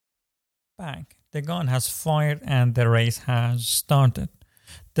bang, the gun has fired and the race has started.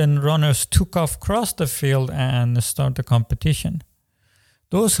 Then runners took off across the field and started the competition.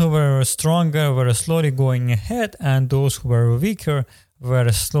 Those who were stronger were slowly going ahead, and those who were weaker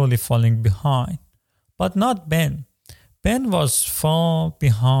were slowly falling behind. But not Ben. Ben was far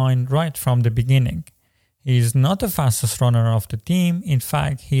behind right from the beginning. He is not the fastest runner of the team. In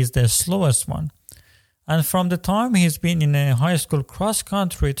fact, he is the slowest one. And from the time he's been in a high school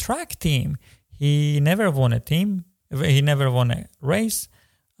cross-country track team, he never won a race,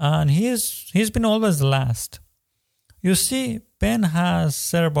 and he's been always the last. You see, Ben has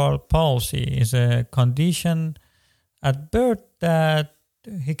cerebral palsy. It's a condition at birth that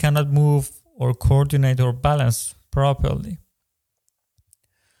he cannot move or coordinate or balance properly.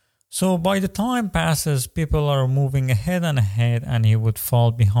 So by the time passes, people are moving ahead and ahead, and he would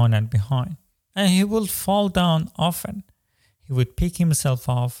fall behind and behind. And he would fall down often. He would pick himself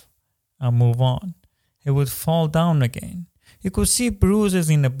up and move on. He would fall down again. You could see bruises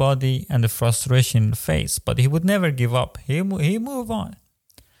in the body and the frustration in the face, but he would never give up. He moved on.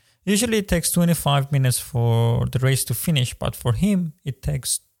 Usually it takes 25 minutes for the race to finish, but for him it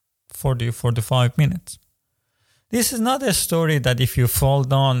takes 45 minutes. This is not a story that if you fall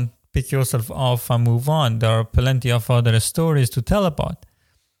down, pick yourself up and move on. There are plenty of other stories to tell about.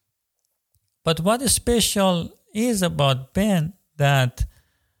 But what is special is about Ben that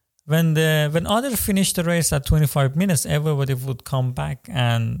when others finished the race at 25 minutes, everybody would come back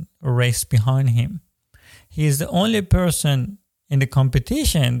and race behind him. He is the only person in the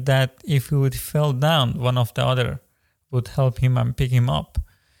competition that if he would fall down, one of the other would help him and pick him up.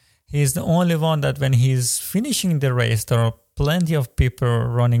 He is the only one that when he is finishing the race, there are plenty of people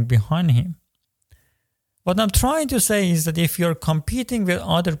running behind him. What I'm trying to say is that if you're competing with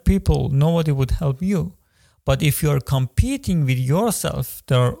other people, nobody would help you. But if you're competing with yourself,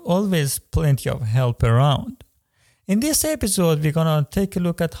 there are always plenty of help around. In this episode, we're going to take a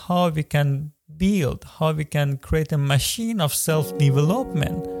look at how we can create a machine of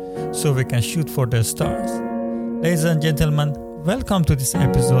self-development so we can shoot for the stars. Ladies and gentlemen, welcome to this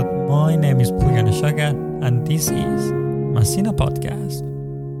episode. My name is Puya Nishaga, and this is Masina Podcast.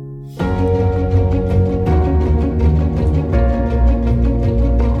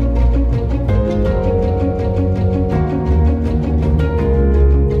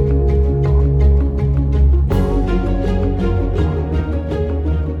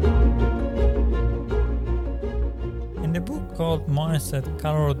 Mindset,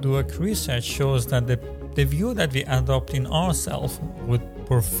 Carol Dweck research shows that the view that we adopt in ourselves would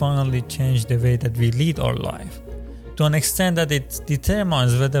profoundly change the way that we lead our life, to an extent that it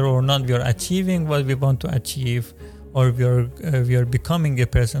determines whether or not we are achieving what we want to achieve, or we are becoming a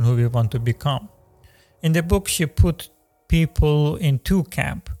person who we want to become. In the book, she put people in two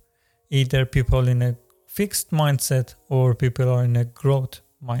camps, either people in a fixed mindset or people are in a growth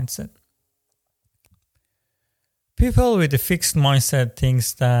mindset. People with a fixed mindset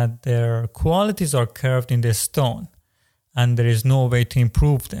thinks that their qualities are carved in the stone and there is no way to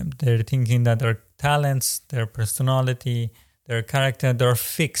improve them. They're thinking that their talents, their personality, their character, they're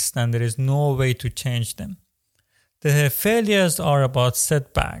fixed and there is no way to change them. The failures are about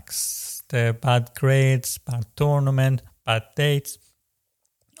setbacks. The bad grades, bad tournament, bad dates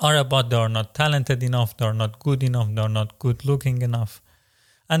are about they're not talented enough, they're not good enough, they're not good looking enough.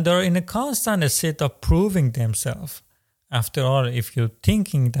 And they're in a constant state of proving themselves. After all, if you're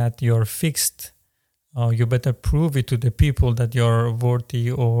thinking that you're fixed, you better prove it to the people that you're worthy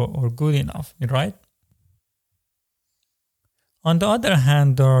or good enough, right? On the other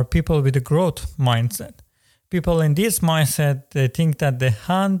hand, there are people with a growth mindset. People in this mindset, they think that the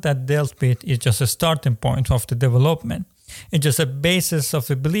hand that dealt with is just a starting point of the development. It's just a basis of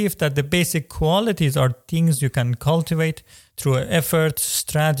a belief that the basic qualities are things you can cultivate through effort,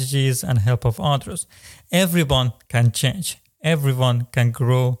 strategies, and help of others. Everyone can change. Everyone can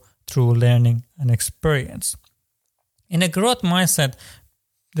grow through learning and experience. In a growth mindset,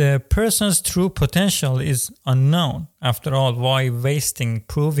 the person's true potential is unknown. After all, why wasting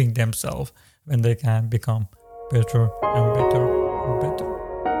proving themselves when they can become better and better and better?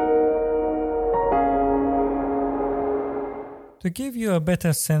 To give you a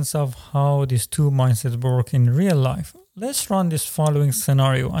better sense of how these two mindsets work in real life, let's run this following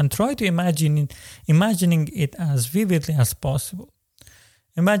scenario and try to imagining it as vividly as possible.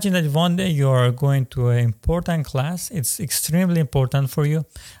 Imagine that one day you are going to an important class, it's extremely important for you,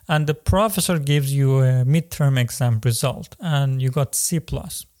 and the professor gives you a midterm exam result and you got C+.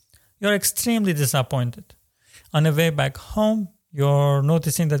 You're extremely disappointed. On the way back home, you're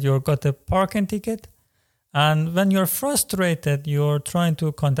noticing that you got a parking ticket And when you're frustrated, you're trying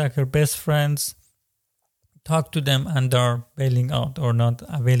to contact your best friends, talk to them, and they're bailing out or not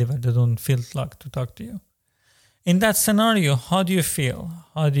available. They don't feel like to talk to you. In that scenario, how do you feel?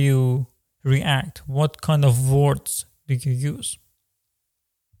 How do you react? What kind of words do you use?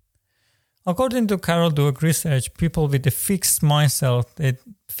 According to Carol Dweck research, people with a fixed mindset,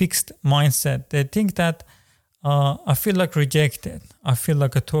 they think that I feel like rejected. I feel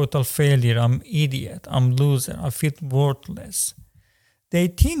like a total failure. I'm idiot. I'm loser. I feel worthless. They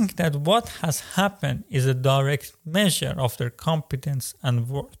think that what has happened is a direct measure of their competence and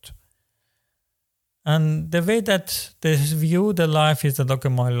worth. And the way that they view the life is that, okay,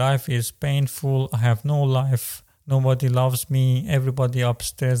 my life is painful. I have no life. Nobody loves me. Everybody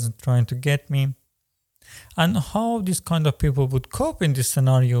upstairs is trying to get me. And how these kind of people would cope in this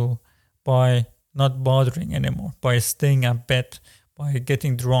scenario by not bothering anymore, by staying at bed, by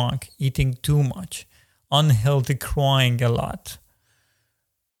getting drunk, eating too much, unhealthy, crying a lot.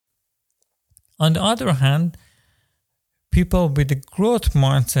 On the other hand, people with a growth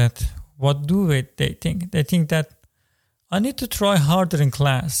mindset, what do they think? They think that I need to try harder in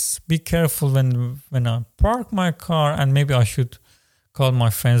class, be careful when I park my car, and maybe I should call my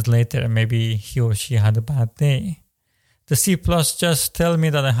friends later and maybe he or she had a bad day. The C+ just tell me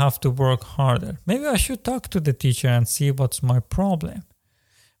that I have to work harder. Maybe I should talk to the teacher and see what's my problem.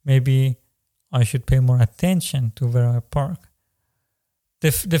 Maybe I should pay more attention to where I park.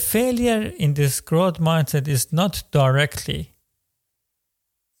 The failure in this growth mindset is not directly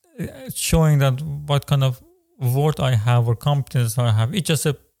showing that what kind of worth I have or competence I have. It's just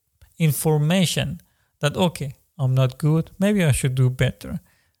a information that, okay, I'm not good. Maybe I should do better.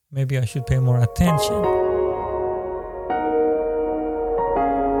 Maybe I should pay more attention.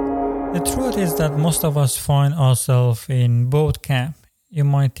 The truth is that most of us find ourselves in both camps. You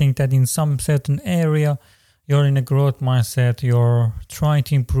might think that in some certain area, you're in a growth mindset, you're trying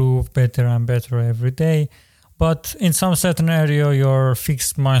to improve better and better every day. But in some certain area, you're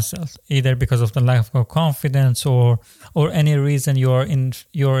fixed mindset, either because of the lack of confidence or any reason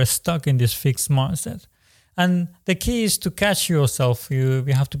you're stuck in this fixed mindset. And the key is to catch yourself.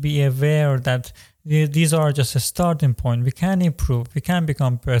 We have to be aware that these are just a starting point. We can improve. We can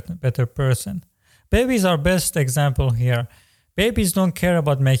become a better person. Babies are best example here. Babies don't care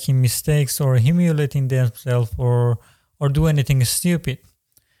about making mistakes or humiliating themselves or do anything stupid.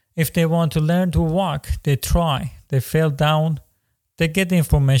 If they want to learn to walk, they try. They fall down. They get the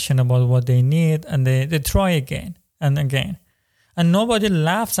information about what they need and they try again and again. And nobody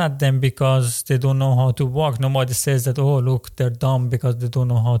laughs at them because they don't know how to walk. Nobody says that, oh, look, they're dumb because they don't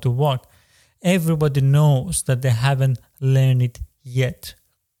know how to walk. Everybody knows that they haven't learned it yet.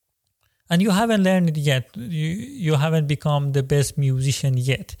 And you haven't learned it yet. You haven't become the best musician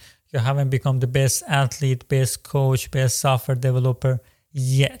yet. You haven't become the best athlete, best coach, best software developer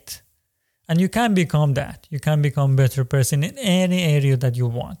yet. And you can become that. You can become a better person in any area that you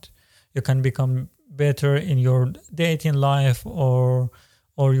want. You can become better in your dating life or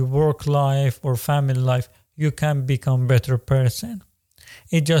your work life or family life. You can become a better person.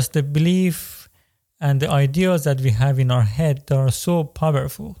 It's just the belief and the ideas that we have in our head that are so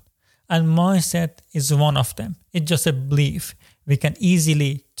powerful. And mindset is one of them. It's just a belief. We can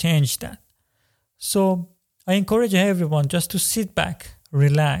easily change that. So I encourage everyone just to sit back,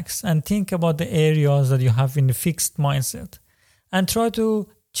 relax, and think about the areas that you have in a fixed mindset. And try to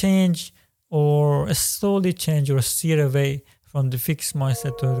change or slowly change or steer away from the fixed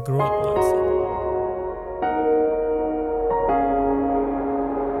mindset to the growth mindset.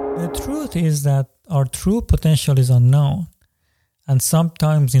 The truth is that our true potential is unknown. And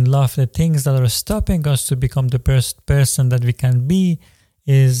sometimes in life, the things that are stopping us to become the best person that we can be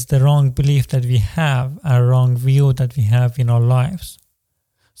is the wrong belief that we have, a wrong view that we have in our lives.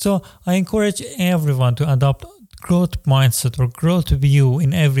 So I encourage everyone to adopt growth mindset or growth view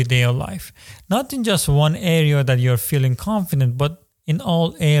in everyday life. Not in just one area that you're feeling confident, but in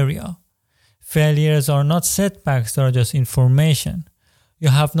all area. Failures are not setbacks, they are just information. You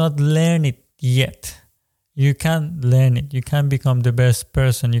have not learned it yet. You can learn it. You can become the best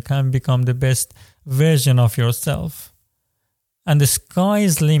person. You can become the best version of yourself. And the sky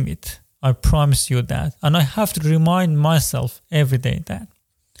is the limit. I promise you that. And I have to remind myself every day that.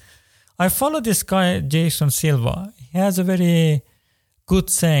 I follow this guy, Jason Silva. He has a very good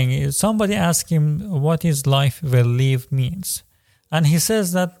saying. Somebody asked him what is life well lived means. And he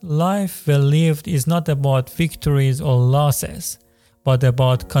says that life well lived is not about victories or losses, but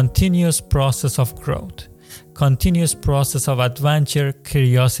about continuous process of growth, continuous process of adventure,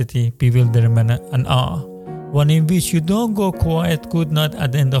 curiosity, bewilderment, and awe. one in which you don't go quiet good not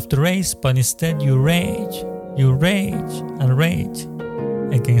at the end of the race, but instead you rage and rage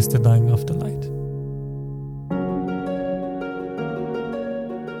against the dying of the light.